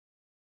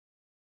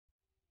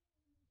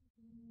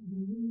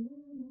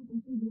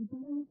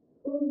Queimando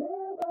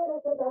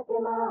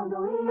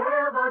e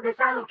eu vou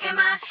deixá-lo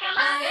queimar.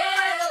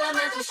 Aê, eu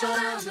lamento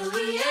chorando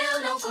e eu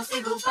não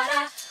consigo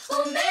parar. O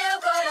meu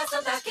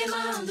coração tá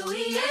queimando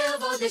e eu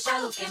vou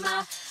deixá-lo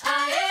queimar.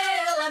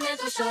 Aê, eu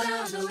lamento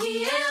chorando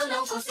e eu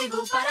não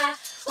consigo parar.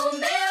 O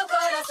meu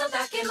coração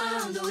tá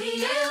queimando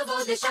e eu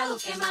vou deixá-lo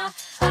queimar.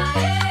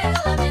 Aê,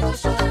 eu lamento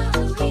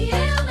chorando e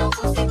eu não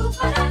consigo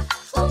parar.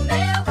 O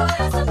meu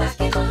coração tá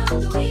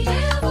queimando e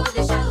eu vou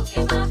deixá-lo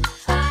queimar.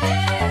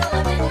 Aê, eu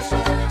lamento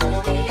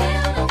chorando e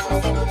eu não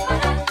consigo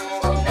parar.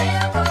 O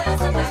meu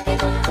coração tá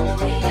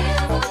queimando e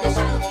eu vou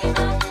deixá-lo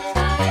queimar.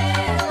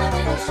 Aê, eu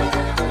lamento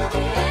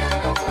chorando e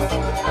eu não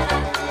consigo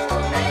parar. O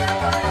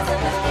meu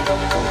coração tá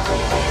queimando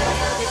e eu vou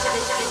deixá-lo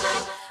queimar.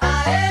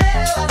 Aê,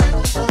 eu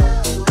lamento chorando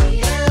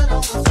e eu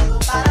não consigo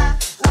parar.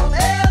 O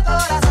meu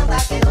coração tá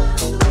queimando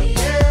e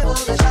eu vou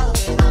deixá-lo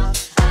queimar.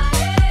 Aê,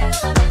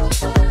 eu lamento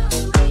chorando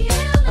e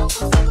eu não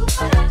consigo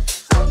parar.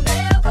 O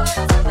meu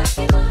coração tá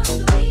queimando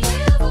e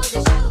eu vou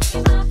deixá-lo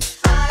queimar.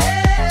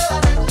 Aê, eu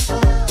lamento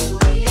chorando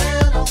e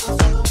eu não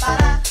consigo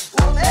parar.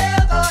 O meu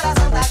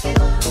coração tá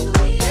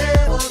queimando e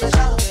eu vou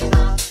deixá-lo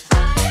queimar.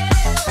 Aê, eu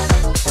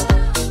lamento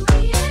chorando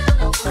e eu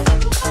não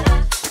consigo parar.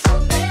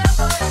 O meu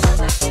coração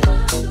tá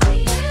queimando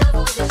e eu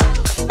vou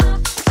deixá-lo queimar.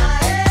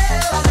 Aê,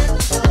 eu lamento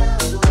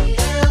chorando e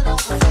eu não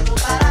consigo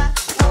parar.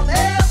 O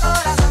meu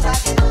coração tá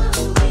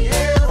queimando e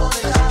eu vou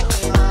deixá-lo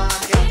queimar.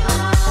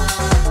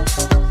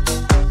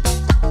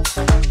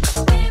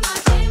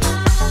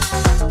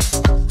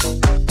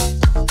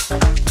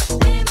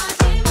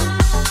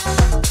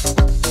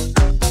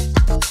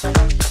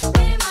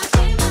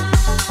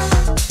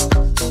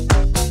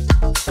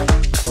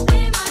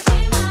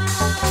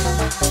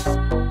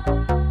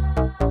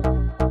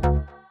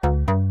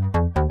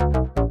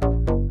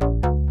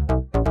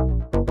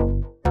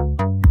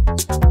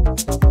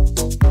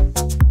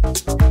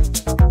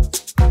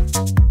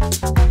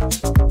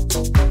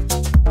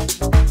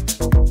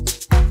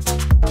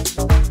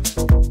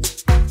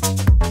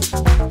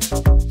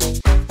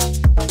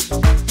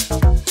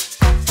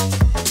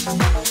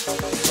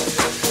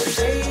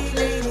 Hey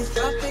ladies,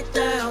 drop it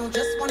down.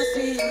 Just wanna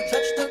see you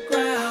touch the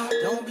ground.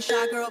 Don't be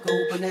shy, girl, go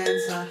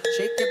bonanza.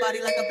 Shake your body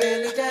like a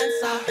belly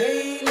dancer.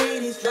 Hey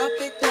ladies, drop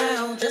it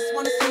down. Just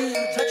wanna see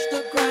you touch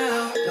the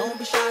ground. Don't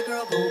be shy,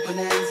 girl, go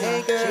bonanza.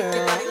 Hey girl, shake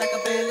your body like a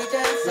belly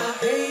dancer.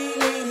 Hey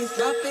ladies,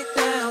 drop it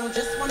down.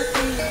 Just wanna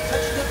see you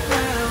touch the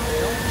ground.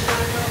 Don't be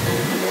shy, girl, go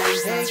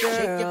bonanza. Hey girl,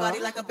 shake your body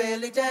like a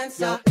belly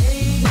dancer.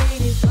 Hey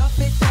ladies, drop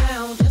it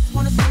down. Just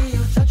wanna see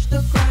you touch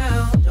the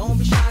ground. Don't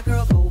be shy,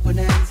 girl, go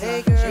bonanza.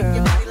 Hey girl, shake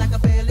your body like a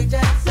belly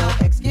dancer.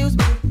 Excuse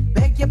me,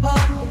 beg your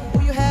pardon.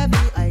 Who you have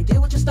any idea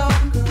what you're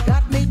starting? You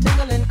got me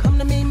tingling, come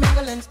to me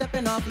mingling,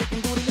 stepping off,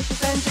 looking booty,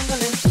 lips and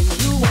tingling. When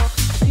you walk,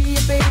 I see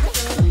it, baby.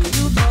 When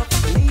you talk, I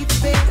believe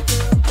it, baby.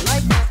 I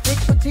like that thick,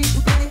 petite,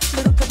 and pretty,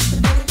 little touch to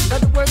the bitty.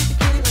 Love the words to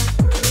get it.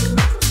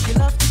 She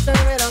loves to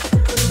stir it up.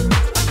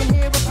 I can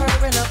hear her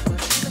purring up, but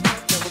she's a cat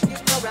that will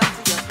give no rap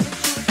to you.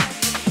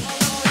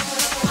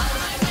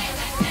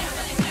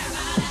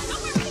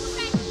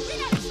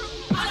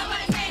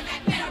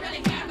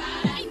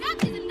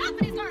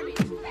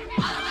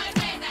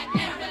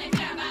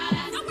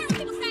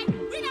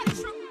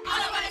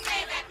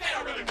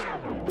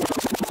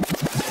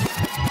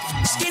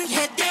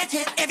 Skinhead,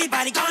 deadhead,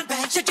 everybody gone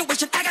bad.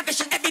 Situation,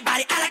 aggravation,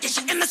 everybody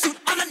allegation. In the suit,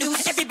 on the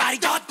news, everybody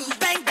dog food.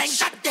 Bang, bang,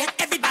 shot dead,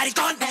 everybody's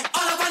gone bad.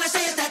 All I wanna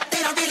say is that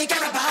they don't really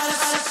care about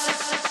us.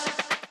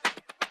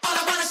 All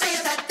I wanna say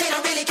is that they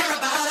don't really care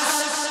about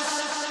us.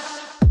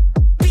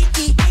 Beat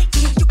me, hate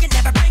me, you can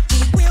never break me.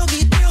 Will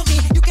me, thrill me,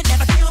 you can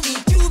never kill me.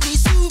 Do me,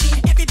 sue me,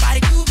 everybody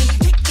do me.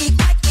 Kick me,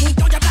 bite me,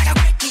 don't you black or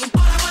white me.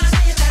 All I wanna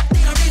say is that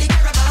they don't really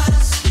care about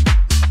us.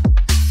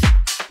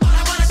 All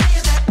I wanna say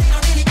is that they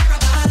don't really care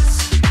about us.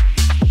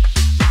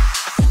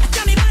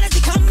 Tell me what has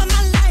become of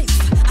my life?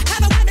 I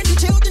have a wife and 2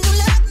 children who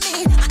love me.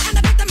 I am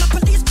the victim of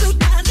police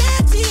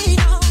brutality.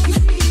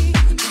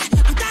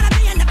 I'm tired of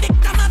being the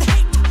victim of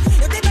hate.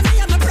 You're leaving me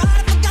on my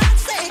pride, for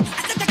God's sake.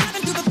 I think they're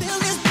coming to fulfill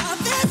this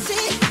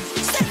prophecy.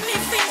 Set me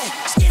free.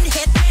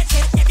 Skinhead,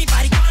 deadhead,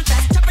 everybody gone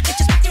bad.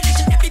 Interpretation,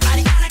 speculation,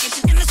 everybody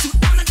allegation. In the suit,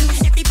 on the news,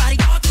 everybody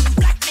all through.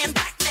 Black man,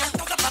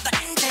 don't about the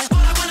intel.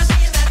 All I wanna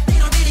say is that they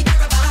don't really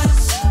care about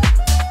us.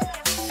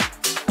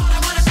 All I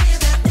wanna say is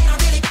that they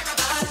don't really care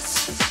about us.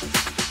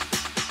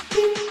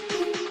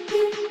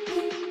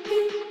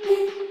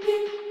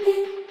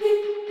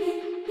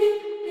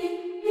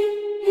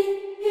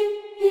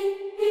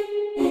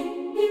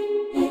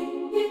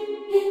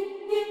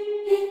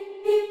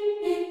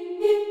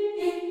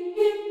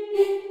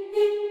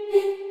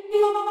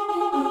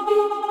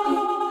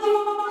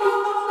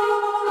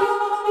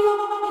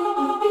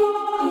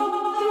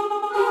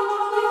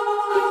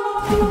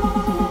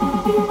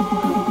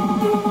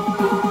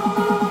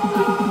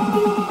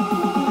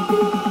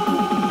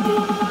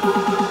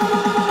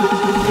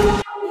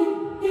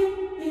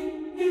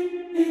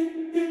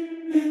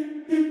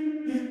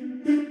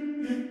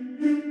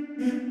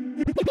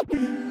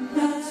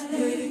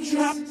 With it,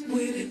 drop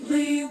with it,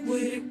 lean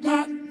with it,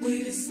 rock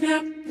with it,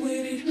 snap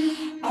with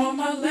it. All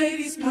my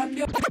ladies pop your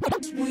your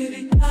ass with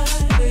it, lie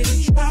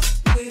with it, drop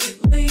with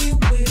it, lean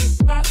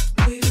with it, rock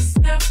with it,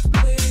 snap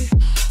with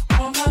it.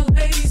 All my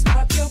ladies,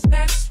 pop your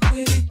backs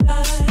with it,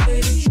 lie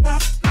with it,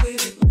 drop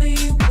with it,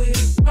 lean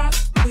with it, rock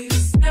with it,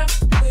 snap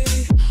with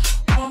it.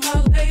 All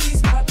my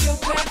ladies, pop your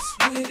backs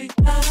with it,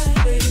 lie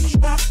with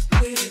it, drop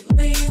with it,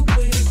 lean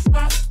with it,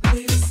 rock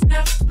with it,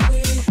 snap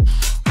with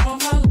it. All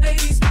my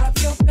ladies, pop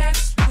your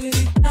backs with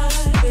it,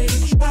 lie with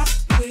it, drop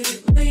with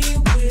it, lean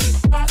with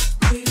it, rock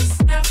with it,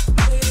 snap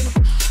with it.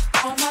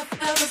 All my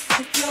fellas,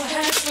 put your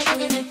hands up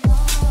with it.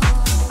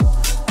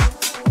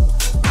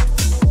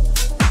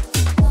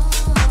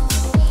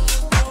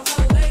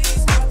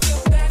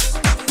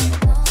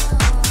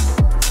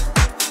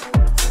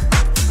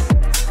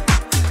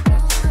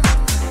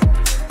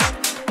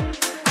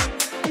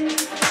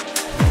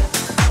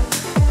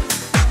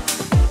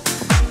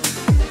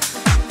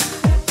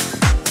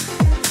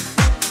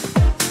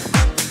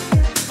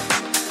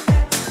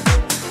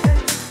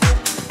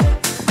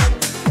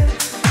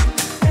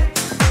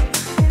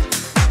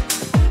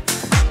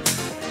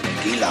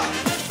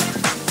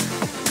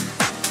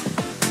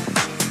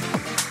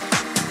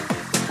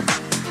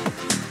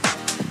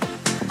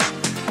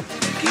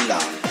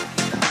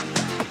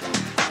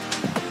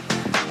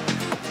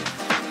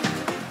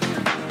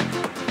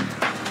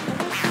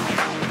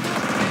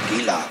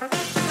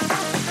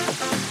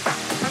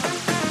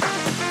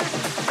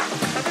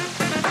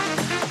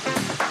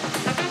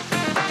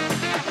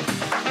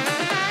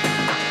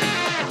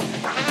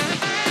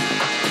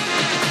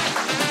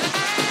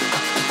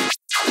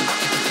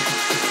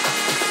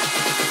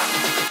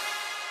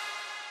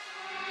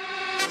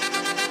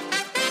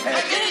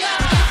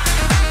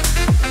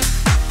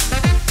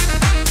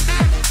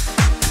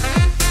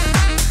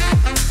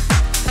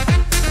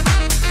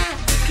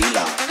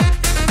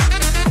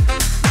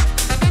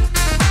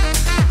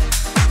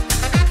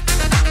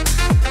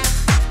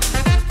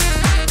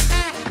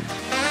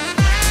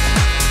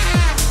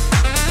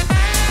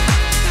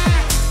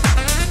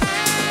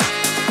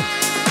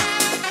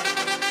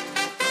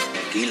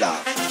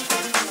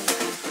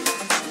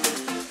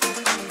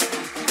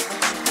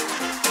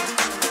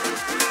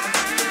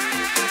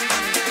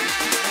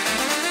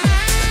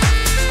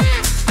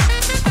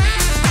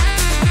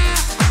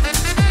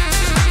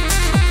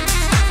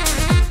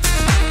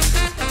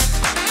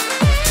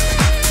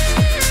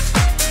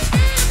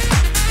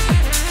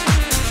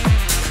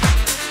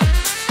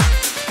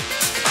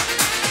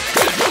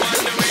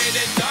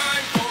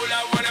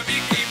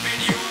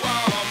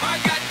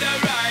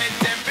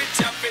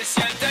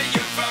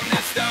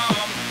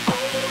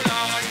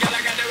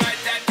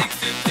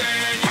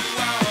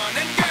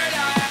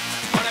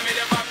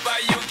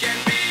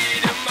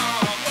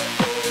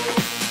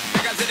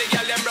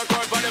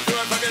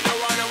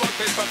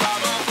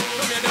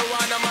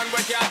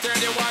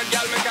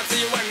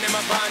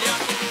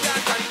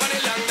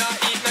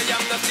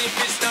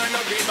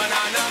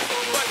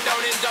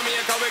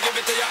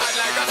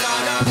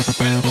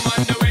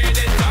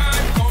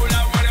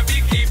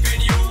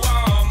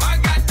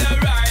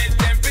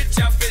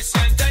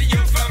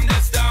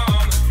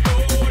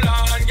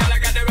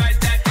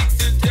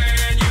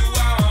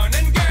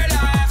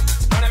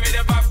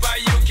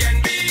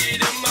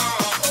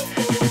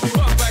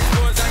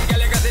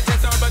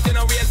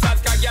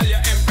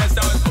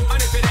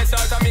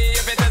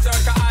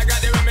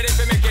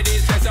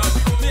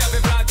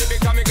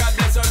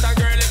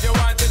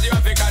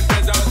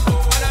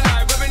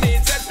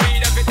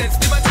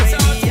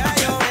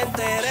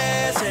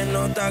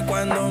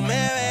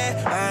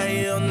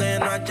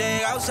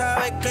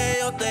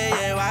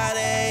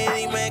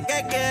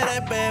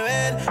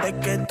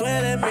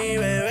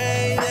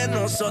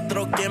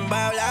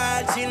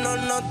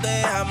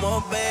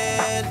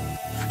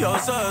 Yo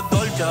sé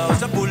dolce, a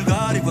veces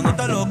vulgar. Y cuando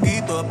te lo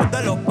quito, después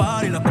de los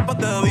paris, las copas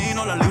de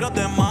vino, las libras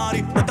de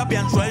mari. Tú estás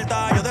bien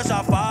suelta, yo de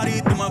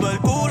safari. Tú me ves el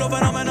culo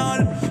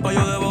fenomenal, pa'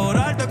 yo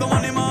devorarte como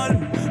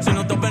animal. Si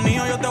no te has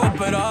venido, yo te voy a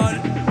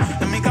esperar.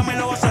 En mi cama y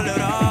lo voy a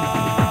celebrar.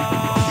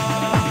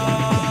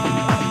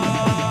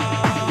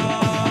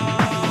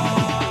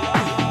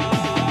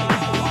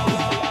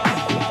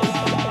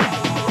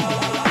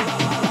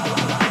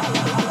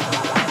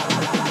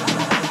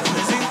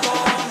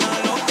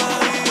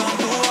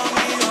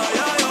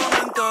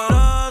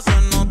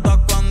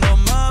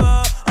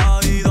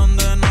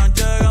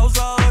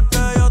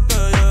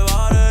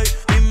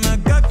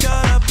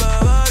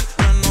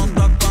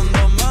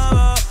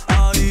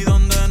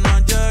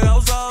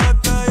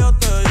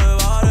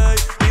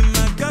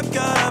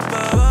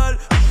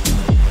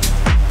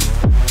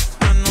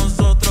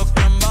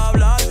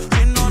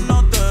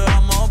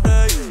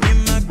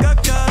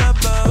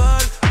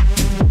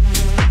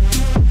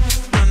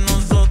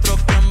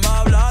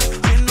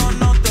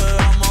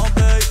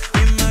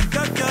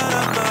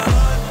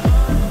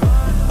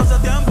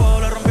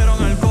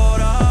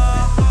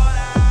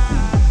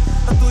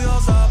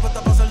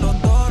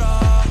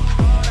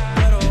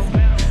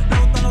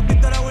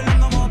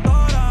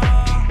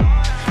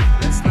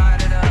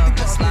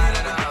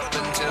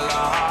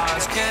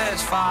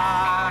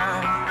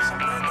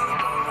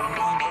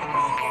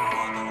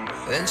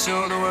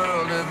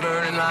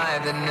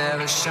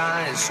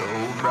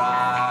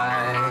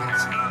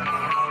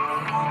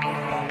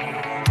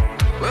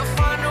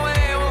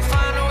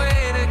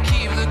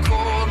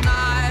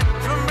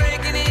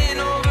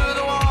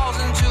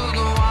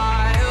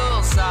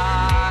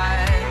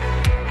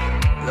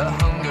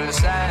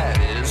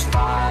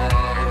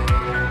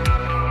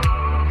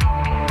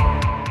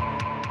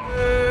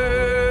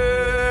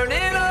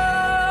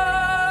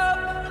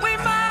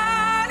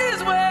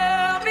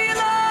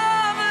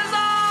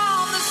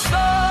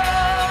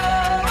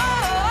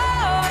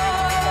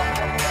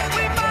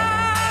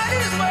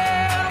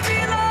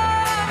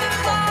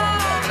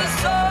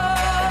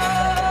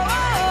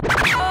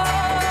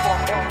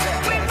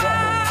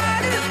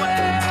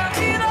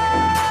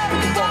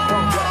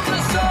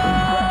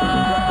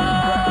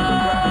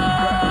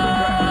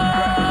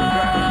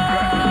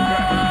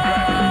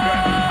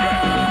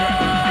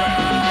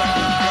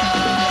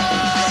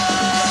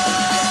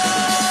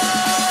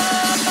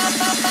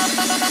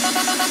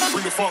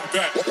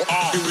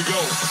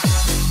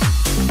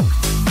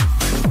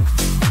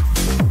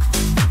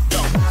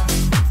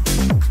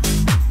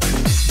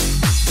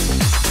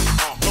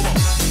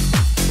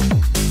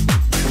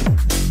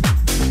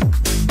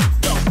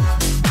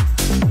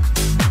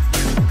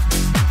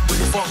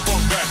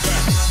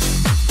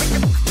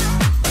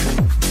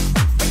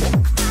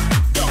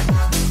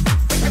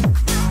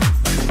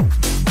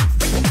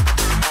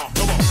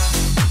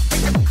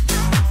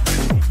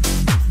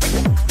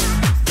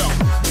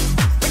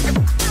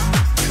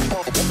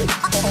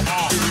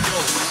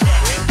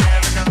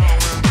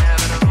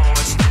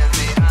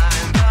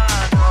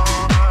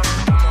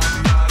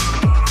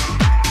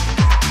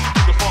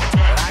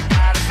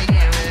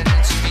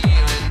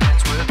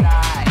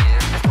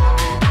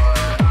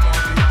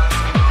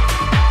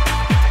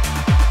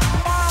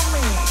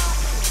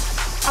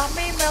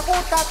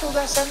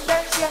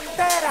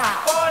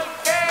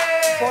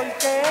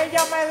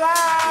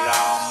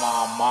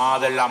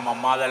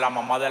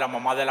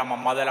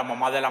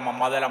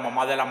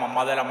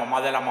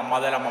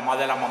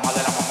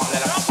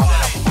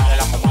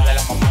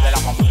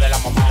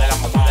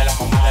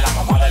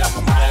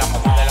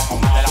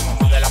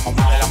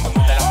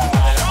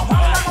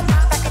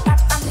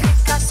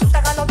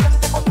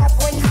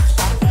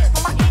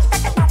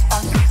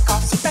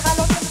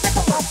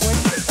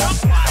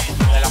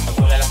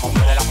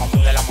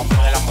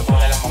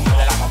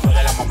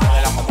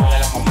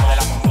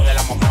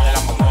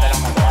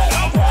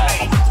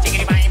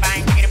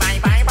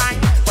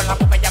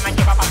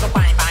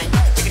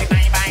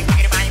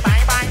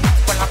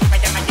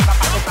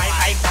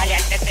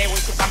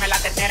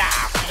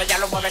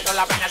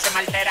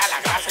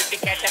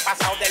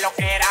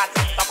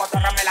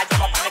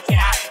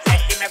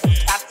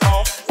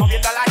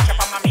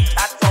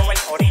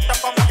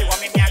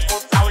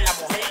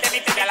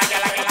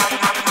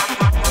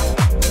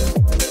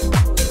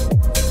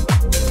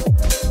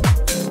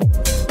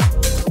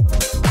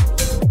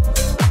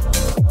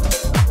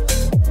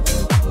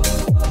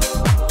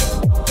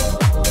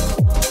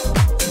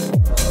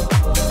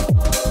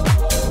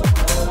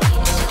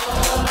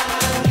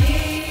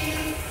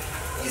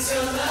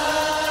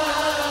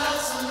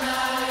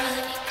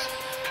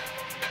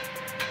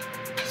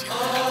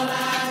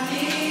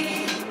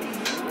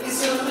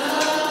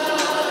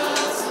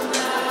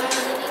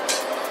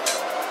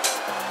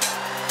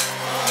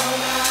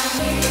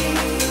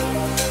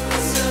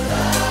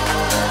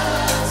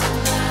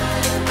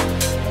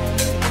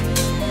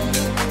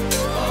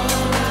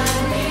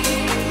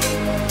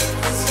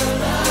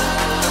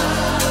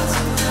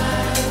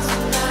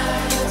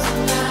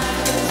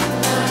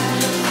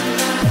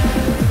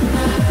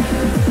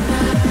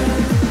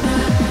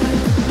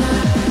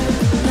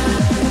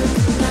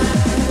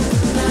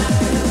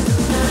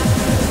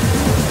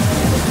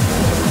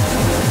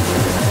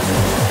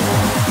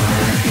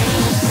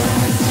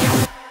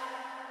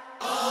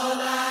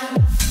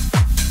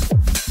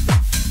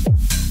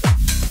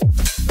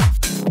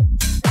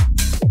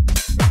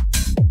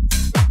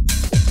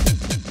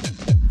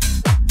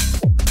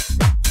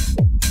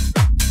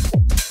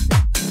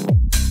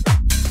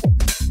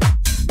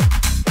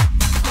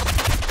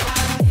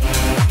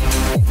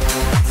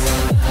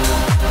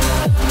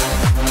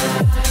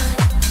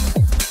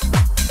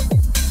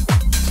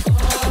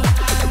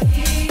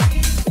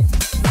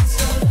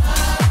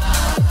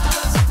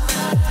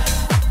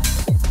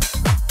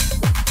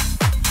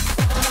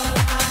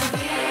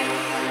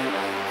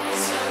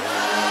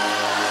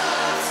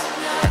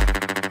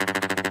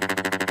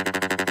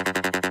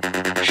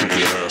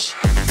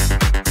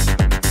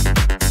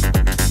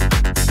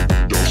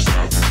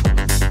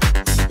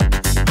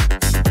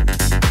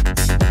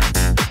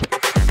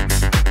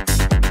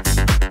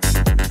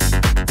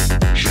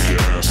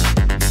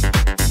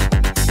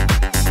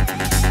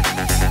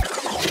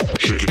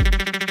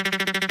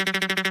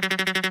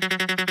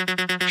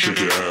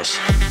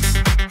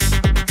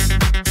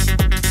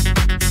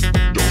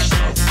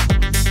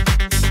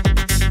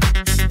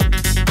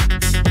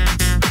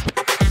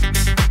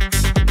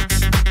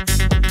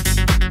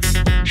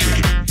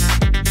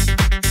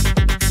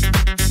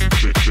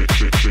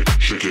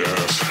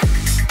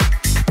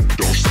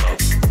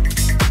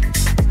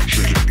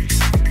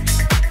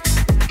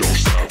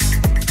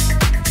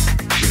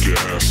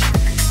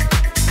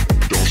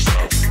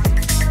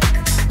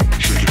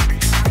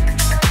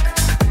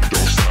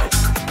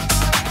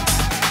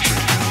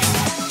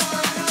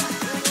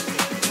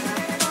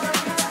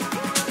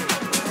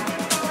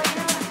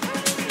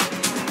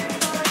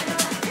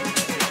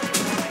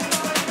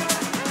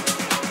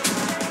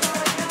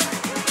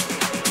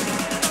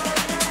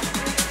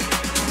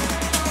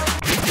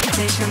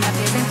 Deixa eu me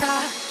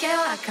apresentar, que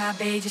eu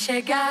acabei de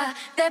chegar.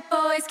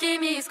 Depois que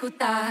me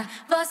escutar,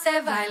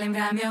 você vai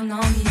lembrar meu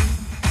nome.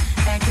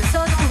 É que eu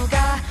sou de um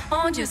lugar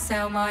onde o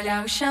céu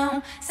molha o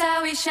chão,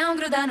 céu e chão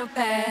gruda no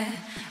pé,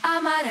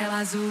 amarelo,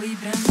 azul e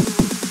branco.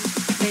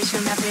 Deixa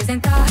eu me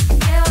apresentar, que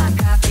eu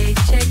acabei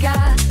de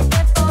chegar.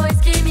 Depois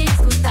que me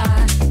escutar,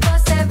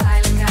 você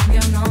vai lembrar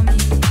meu nome.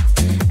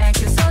 É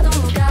que eu sou de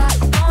um lugar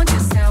onde o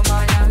céu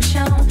molha o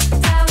chão,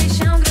 céu e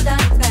chão gruda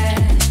no pé,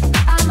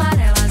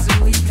 amarelo,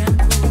 azul e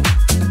branco.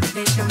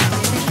 Deixa eu me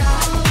apresentar,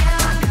 que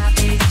eu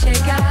acabei de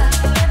chegar.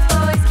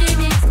 Depois que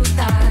me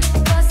escutar,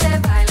 você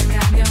vai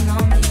lembrar meu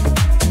nome.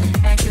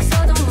 É que eu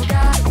sou de um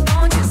lugar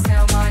onde o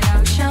céu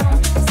molha o chão,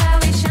 céu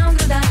e chão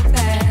gruda no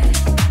pé,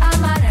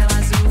 amarelo,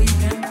 azul e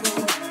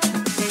branco.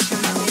 Deixa eu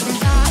me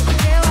apresentar,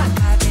 que eu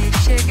acabei de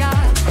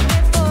chegar.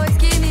 Depois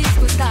que me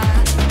escutar,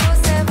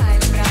 você vai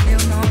lembrar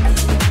meu nome.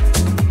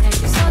 É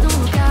que eu sou de um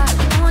lugar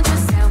onde o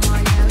céu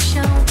molha o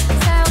chão,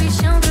 céu e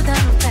chão gruda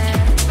no pé,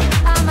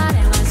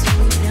 amarelo,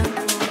 azul e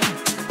branco.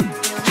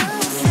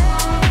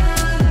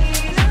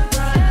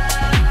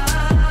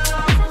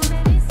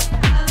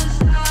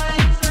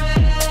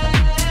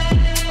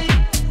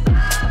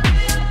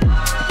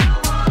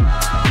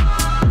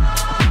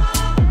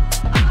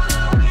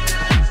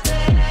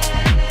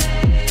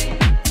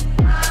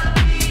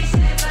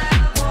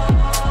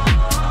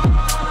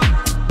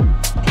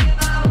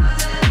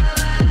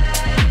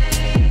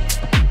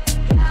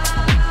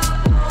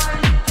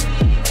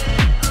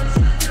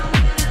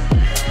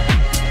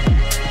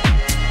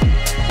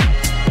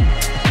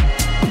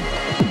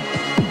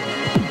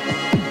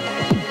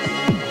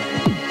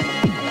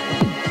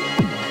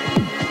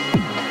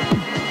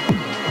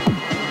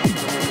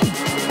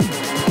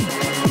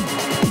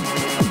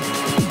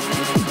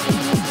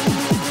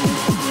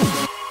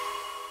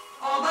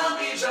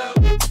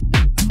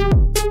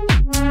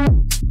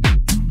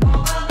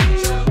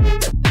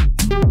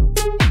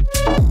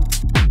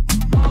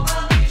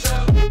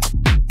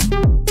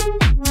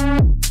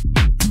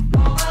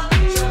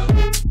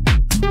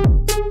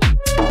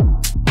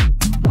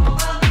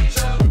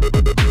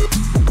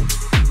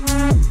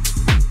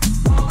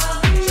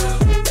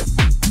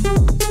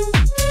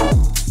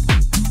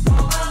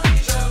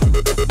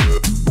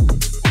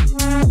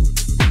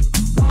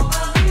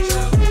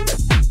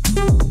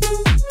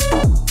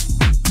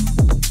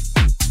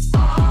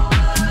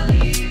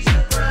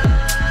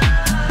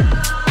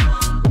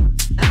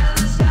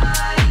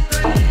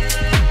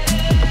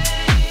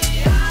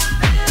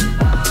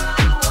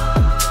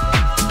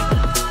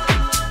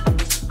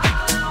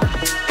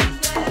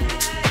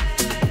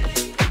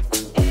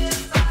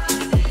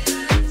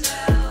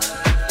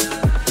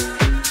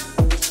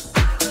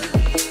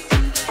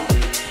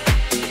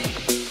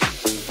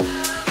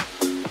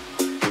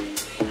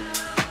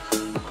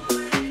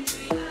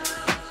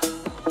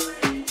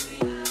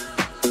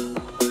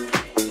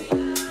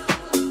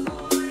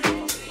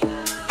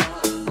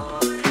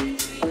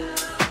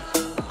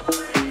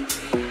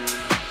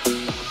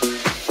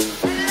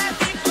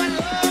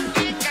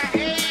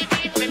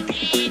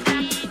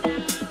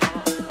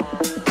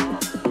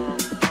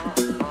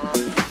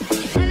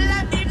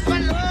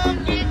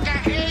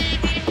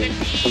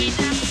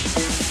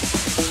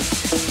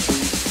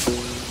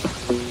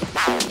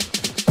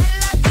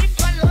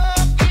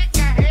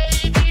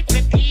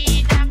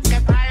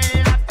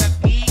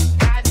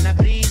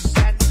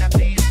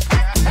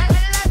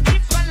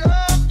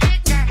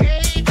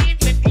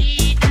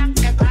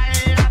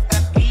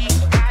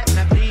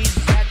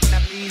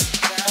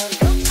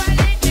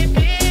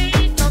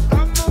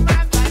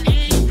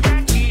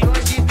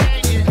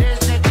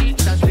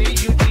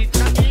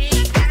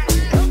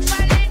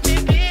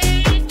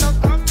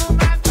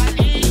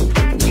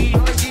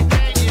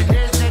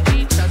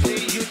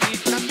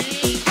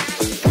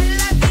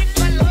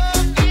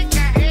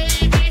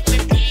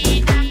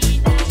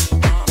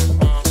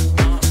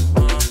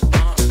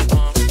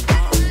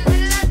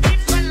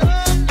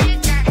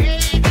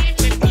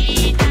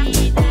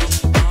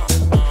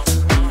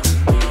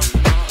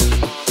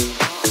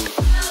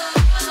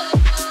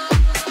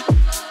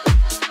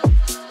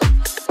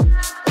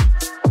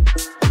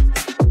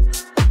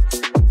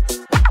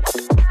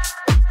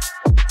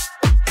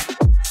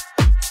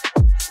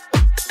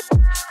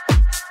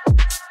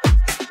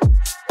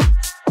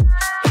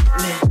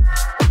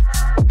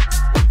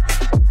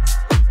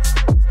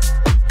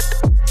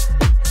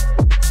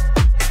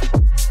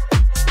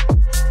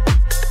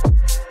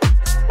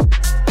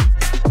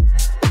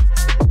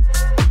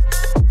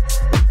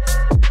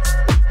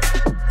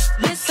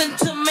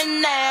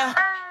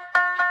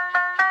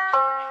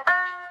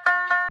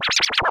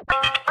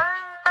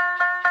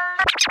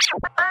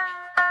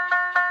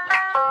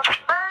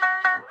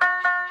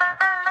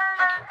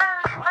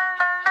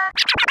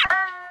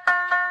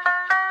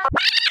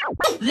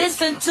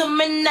 Listen to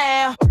me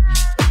now.